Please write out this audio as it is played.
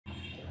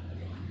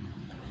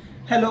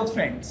Hello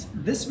friends,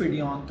 this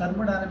video on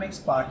Thermodynamics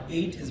part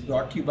 8 is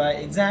brought to you by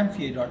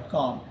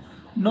examfear.com.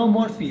 No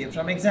more fear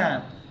from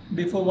exam.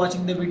 Before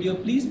watching the video,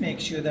 please make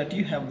sure that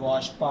you have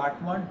watched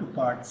part 1 to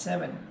part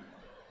 7.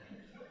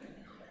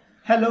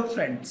 Hello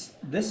friends,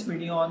 this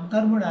video on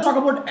Thermodynamics talk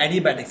about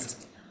adiabatic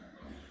system.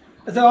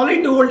 As I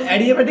already told,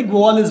 adiabatic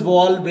wall is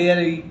wall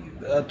where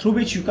through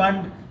which you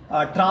can't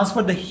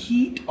transfer the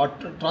heat or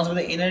transfer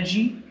the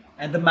energy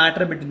and the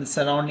matter between the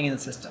surrounding and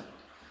the system.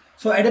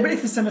 So adiabatic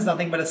system is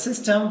nothing but a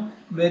system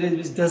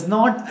which does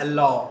not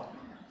allow,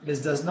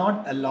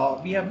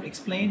 we have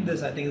explained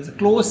this, I think it's a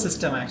closed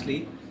system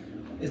actually,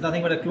 is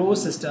nothing but a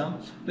closed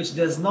system which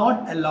does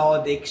not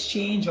allow the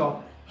exchange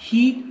of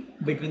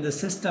heat between the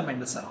system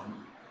and the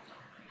surrounding.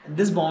 And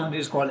this boundary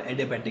is called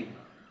adiabatic.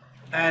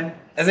 And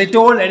as I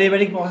told,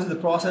 adiabatic process is the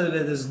process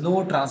where there is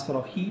no transfer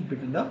of heat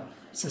between the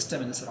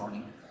system and the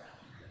surrounding.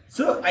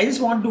 So I just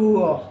want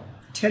to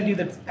tell you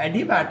that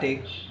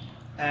adiabatic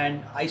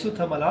and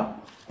isothermal are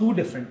two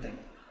different things.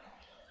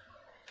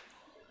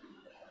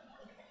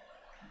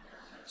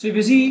 So if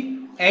you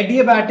see,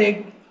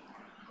 adiabatic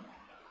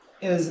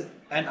is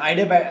an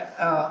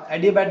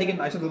adiabatic and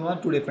isothermal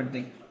are two different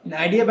things. In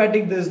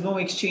adiabatic, there is no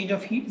exchange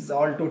of heat; it's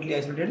all totally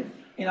isolated.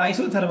 In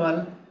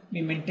isothermal,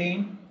 we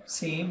maintain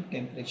same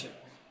temperature.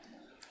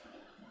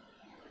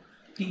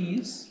 T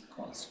is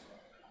constant.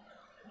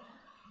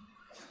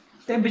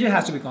 Temperature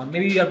has to be constant.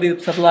 Maybe you have to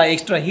supply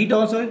extra heat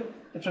also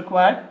if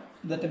required.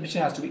 The temperature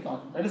has to be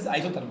constant. That is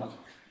isothermal.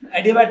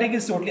 Adiabatic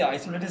is totally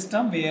isolated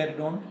system where you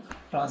don't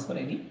transfer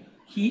any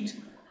heat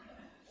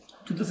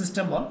to the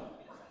system or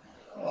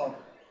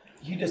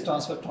heat is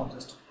transferred from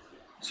the system.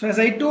 So as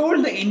I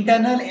told, the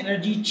internal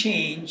energy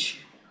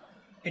change,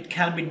 it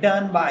can be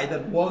done by either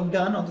work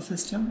done on the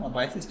system or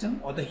by system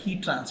or the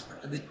heat transfer,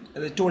 as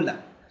I told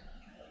that.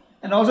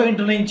 And also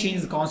internal energy change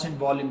is a constant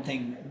volume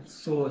thing.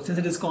 So since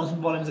it is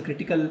constant volume is a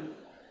critical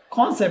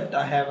concept,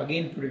 I have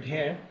again put it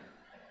here.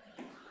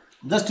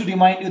 Just to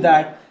remind you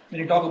that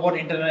when you talk about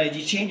internal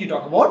energy change, you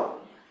talk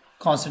about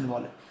constant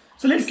volume.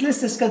 So let's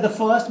discuss the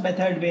first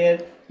method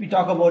where we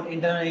talk about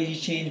internal energy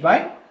change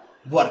by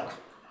work.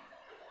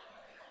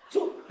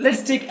 So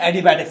let's take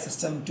adiabatic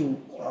system to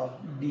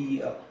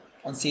be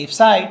on safe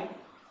side.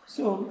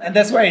 So, and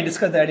that's why I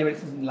discussed the adiabatic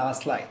system in the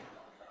last slide.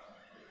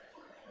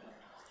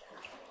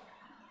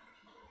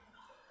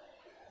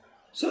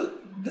 So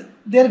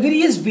there are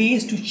various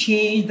ways to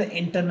change the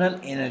internal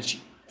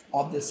energy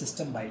of the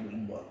system by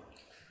doing work.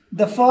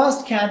 The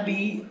first can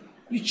be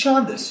you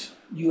churn this,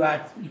 you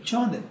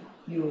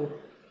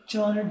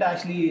churn it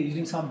actually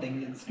using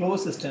something. It's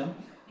closed system.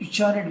 You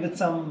churn it with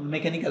some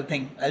mechanical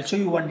thing. I'll show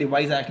you one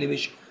device actually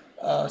which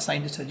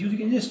scientists have used. You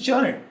can just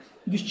churn it.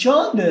 If you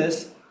churn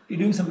this, you're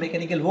doing some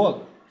mechanical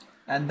work,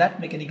 and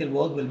that mechanical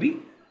work will be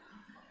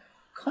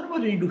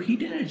converted into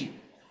heat energy.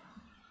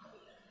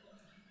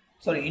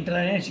 Sorry,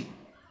 internal energy.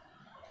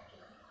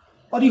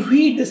 Or you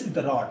heat this with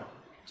the rod.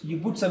 So you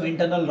put some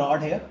internal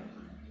rod here.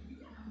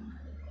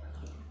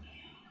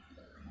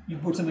 You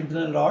put some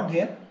internal rod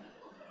here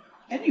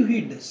and you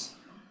heat this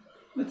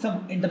with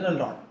some internal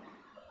rod.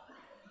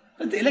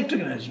 With the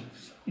electric energy.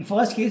 In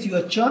first case, you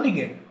are churning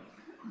it.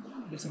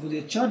 Let's suppose you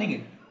are churning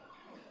it.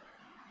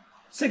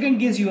 Second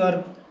case, you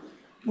are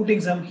putting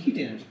some heat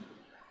energy.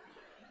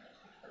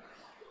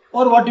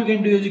 Or what you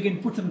can do is you can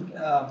put some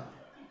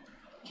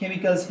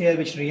chemicals here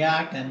which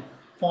react and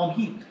form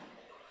heat.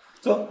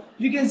 So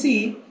you can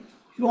see,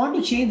 if you want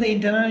to change the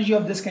internal energy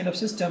of this kind of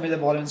system where the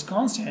volume is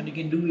constant, you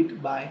can do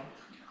it by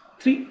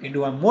 3. You can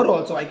do one more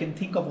also. I can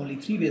think of only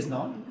 3 ways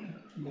now.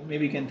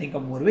 Maybe you can think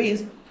of more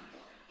ways.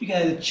 You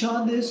can either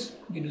churn this,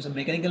 you can do some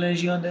mechanical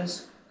energy on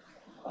this,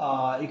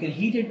 you can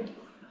heat it,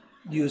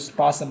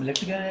 pass some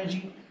electrical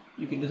energy,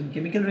 you can do some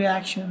chemical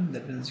reaction,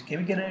 that is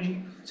chemical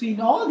energy. So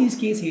in all these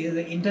cases,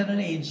 the internal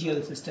energy of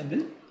the system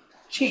will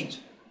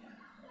change.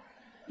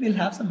 We'll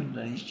have some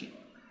internal energy change.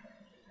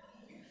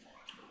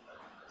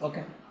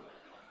 Okay.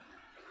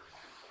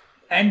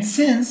 And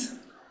since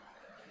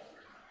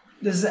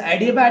this is an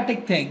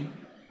adiabatic thing,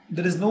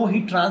 there is no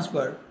heat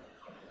transfer.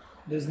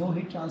 There is no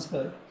heat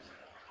transfer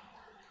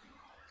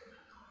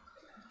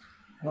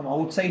from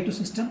outside to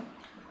system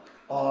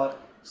or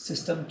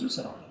system to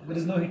surrounding. There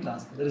is no heat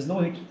transfer. There is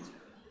no heat transfer.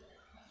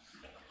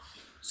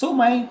 So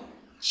my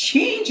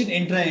change in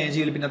internal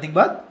energy will be nothing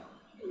but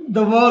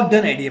the work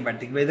done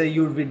adiabatic. Whether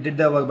you did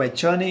the work by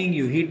churning,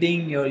 you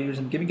heating, you use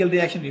some chemical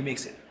reaction, you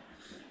mix it.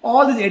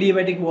 All this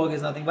adiabatic work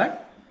is nothing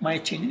but my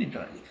change in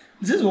internal energy.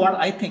 This is what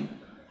I think.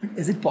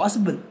 Is it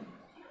possible?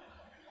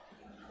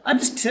 I'm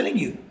just telling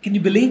you. Can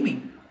you believe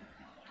me?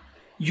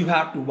 You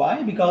have to.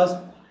 Why? Because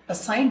a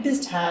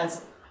scientist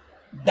has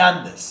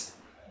done this.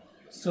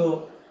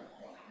 So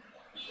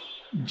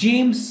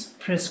James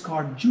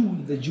Prescott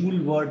Joule, the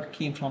Joule word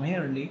came from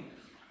here only,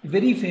 a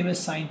very famous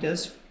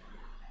scientist,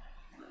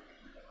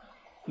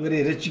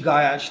 very rich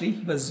guy actually.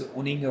 He was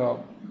owning a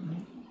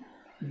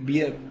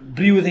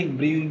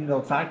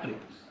brewing factory.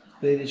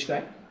 Very rich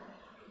guy.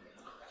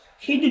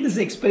 He did this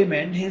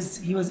experiment.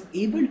 He was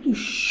able to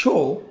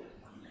show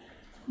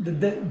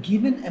the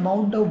given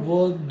amount of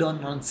work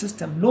done on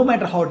system, no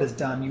matter how it is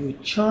done, you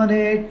churn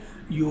it,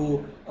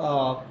 you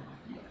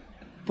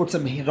put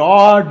some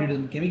rod, you do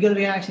some chemical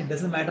reaction, it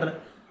doesn't matter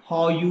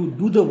how you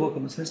do the work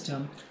on the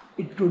system,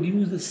 it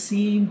produces the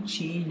same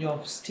change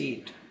of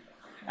state.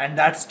 And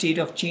that state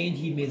of change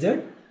he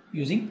measured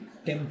using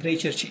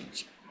temperature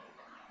change.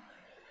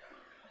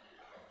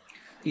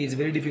 It's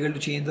very difficult to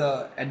change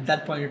at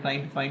that point of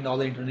time to find all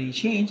the internal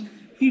change.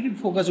 He did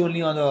focus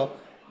only on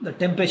the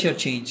temperature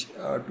change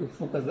to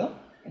focus the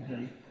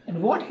internal.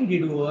 And what he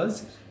did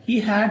was, he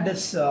had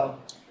this,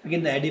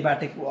 again the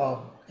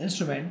adiabatic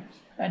instrument,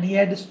 and he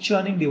had this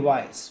churning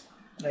device,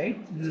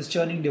 right? This is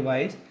churning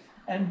device,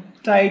 and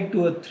tied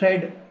to a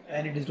thread,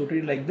 and it is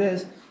rotated like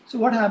this. So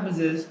what happens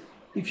is,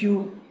 if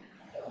you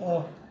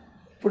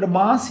put a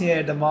mass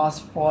here, the mass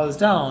falls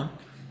down,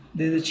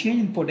 there is a change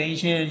in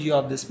potential energy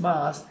of this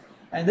mass,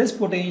 and this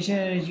potential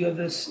energy of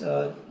this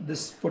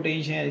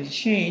potential energy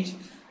change,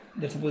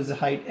 let's suppose the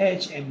height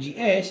h,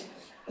 mgh,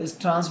 is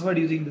transferred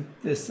using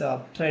this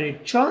thread.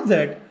 It churns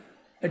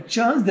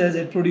this,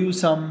 it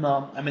produces some,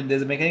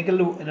 there's a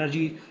mechanical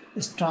energy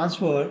is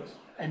transferred,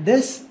 and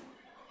this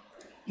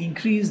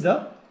increase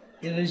the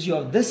energy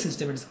of this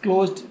system. It's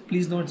closed,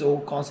 please note it's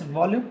over constant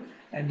volume,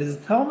 and there's a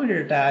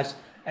thermometer attached,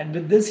 and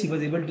with this he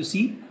was able to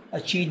see a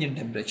change in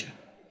temperature.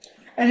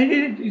 And he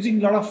did it using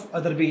a lot of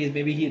other ways.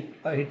 Maybe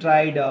he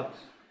tried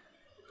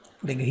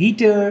putting a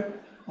heater,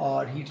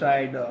 or he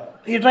tried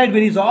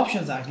various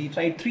options. Actually, he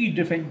tried 3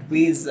 different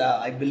ways,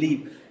 I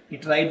believe. He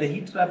tried the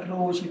heater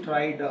approach, he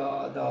tried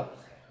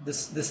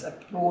this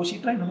approach, he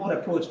tried more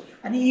approach,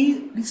 and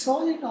he saw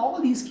that in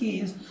all these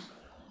cases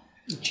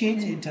the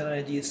change in internal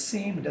energy is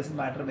same. It doesn't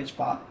matter which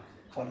path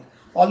follows.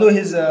 Although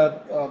his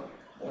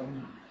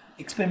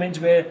experiments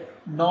were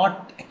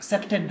not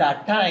accepted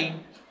that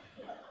time,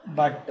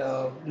 but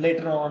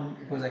later on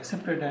it was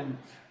accepted, and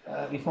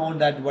we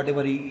found that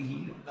whatever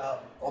he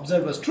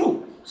observed was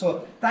true.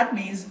 So that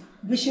means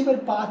whichever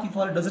path you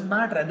follow doesn't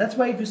matter, and that's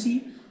why if you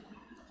see,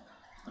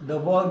 the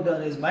work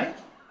done is my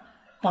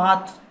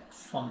path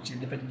function,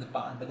 depending on the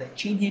path, but the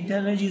change in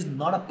internal energy is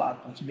not a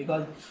path function,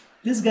 because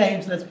this guy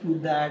himself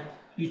proved that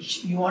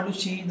you want to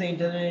change the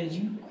internal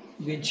energy,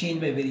 you can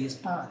change by various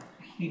paths.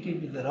 Heat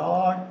it with the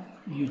rod,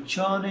 you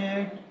churn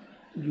it,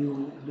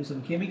 you do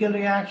some chemical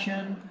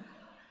reaction,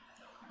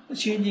 the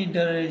change in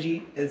internal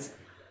energy is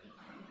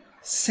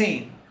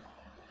same.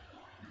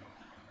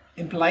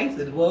 Implies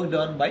that the work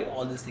done by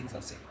all these things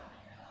are same.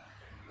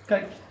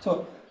 Okay,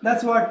 so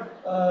that's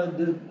what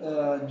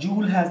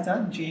Joule has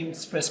done,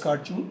 James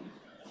Prescott Joule.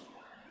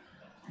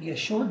 He has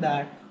shown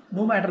that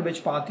no matter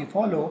which path you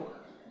follow,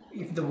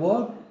 if the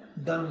work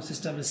done on the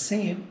system is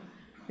same,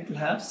 it will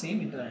have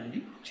same internal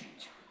energy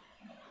change.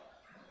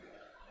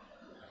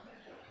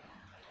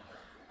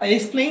 I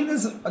explained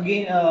this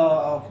again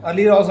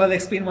earlier also. I'll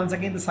explain once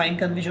again the sign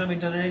convention of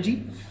internal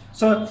energy.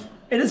 So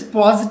it is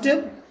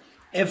positive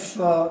if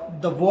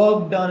the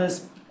work done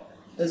is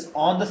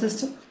on the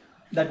system.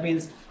 That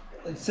means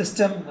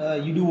system,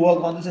 you do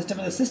work on the system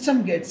and the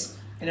system gets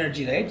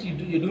energy, right?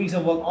 You're doing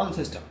some work on the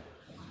system.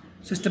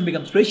 System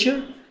becomes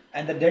richer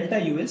and the delta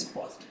U is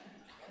positive.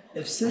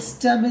 If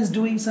system is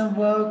doing some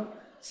work,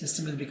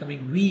 system is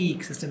becoming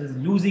weak, system is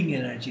losing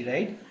energy,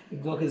 right?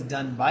 If work is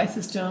done by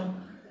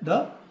system,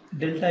 the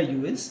delta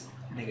U is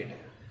negative.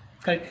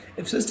 Correct?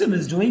 If system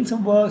is doing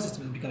some work,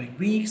 system is becoming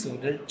weak, so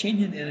the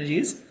change in energy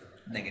is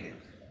negative.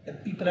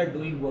 If people are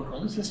doing work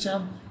on the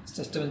system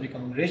is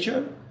becoming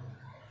richer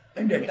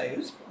and delta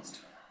U is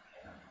positive.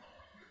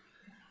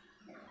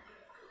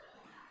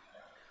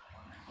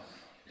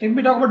 Let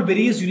me talk about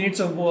various units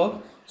of work.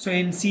 So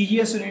in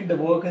CGS unit, the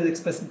work is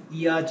expressed in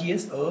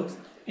ERGS, ergs.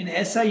 In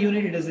SI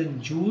unit, it is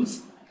in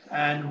joules,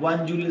 and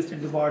 1 joule is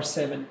 10 to the power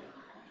 7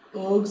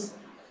 ergs.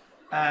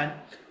 And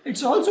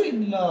it's also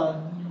in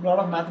a lot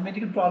of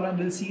mathematical problems.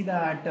 We'll see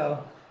that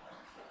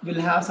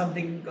we'll have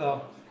something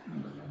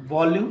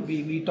volume.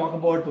 We talk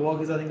about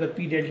work is something called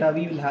P delta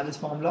V. We'll have this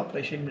formula,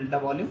 pressure in delta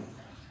volume.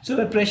 So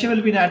the pressure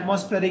will be in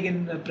atmospheric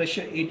in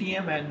pressure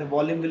ATM, and the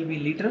volume will be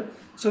liter.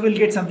 So we'll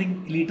get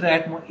something liter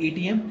at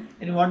ATM,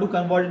 and you want to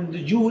convert it into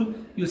joule.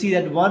 You see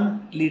that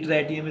 1 liter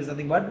ATM is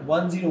nothing but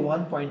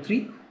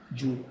 101.3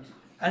 joule.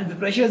 And if the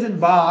pressure is in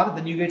bar,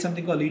 then you get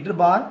something called liter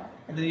bar,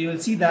 and then you will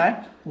see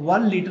that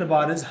 1 liter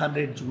bar is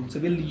 100 joules. So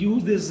we'll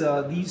use this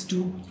these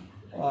two,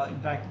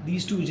 in fact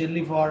these two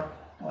generally for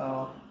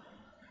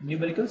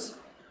numericals.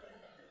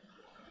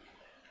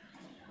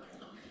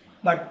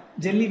 But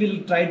generally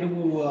we'll try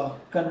to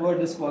convert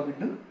this work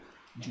into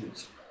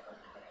joules.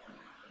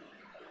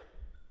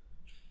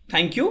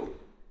 Thank you.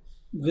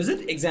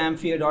 Visit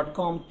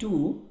examfear.com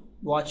to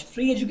watch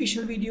free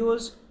educational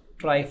videos,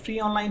 try free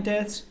online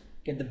tests,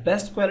 get the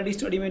best quality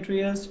study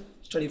materials,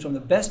 study from the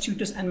best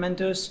tutors and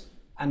mentors,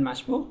 and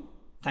much more.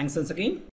 Thanks once again.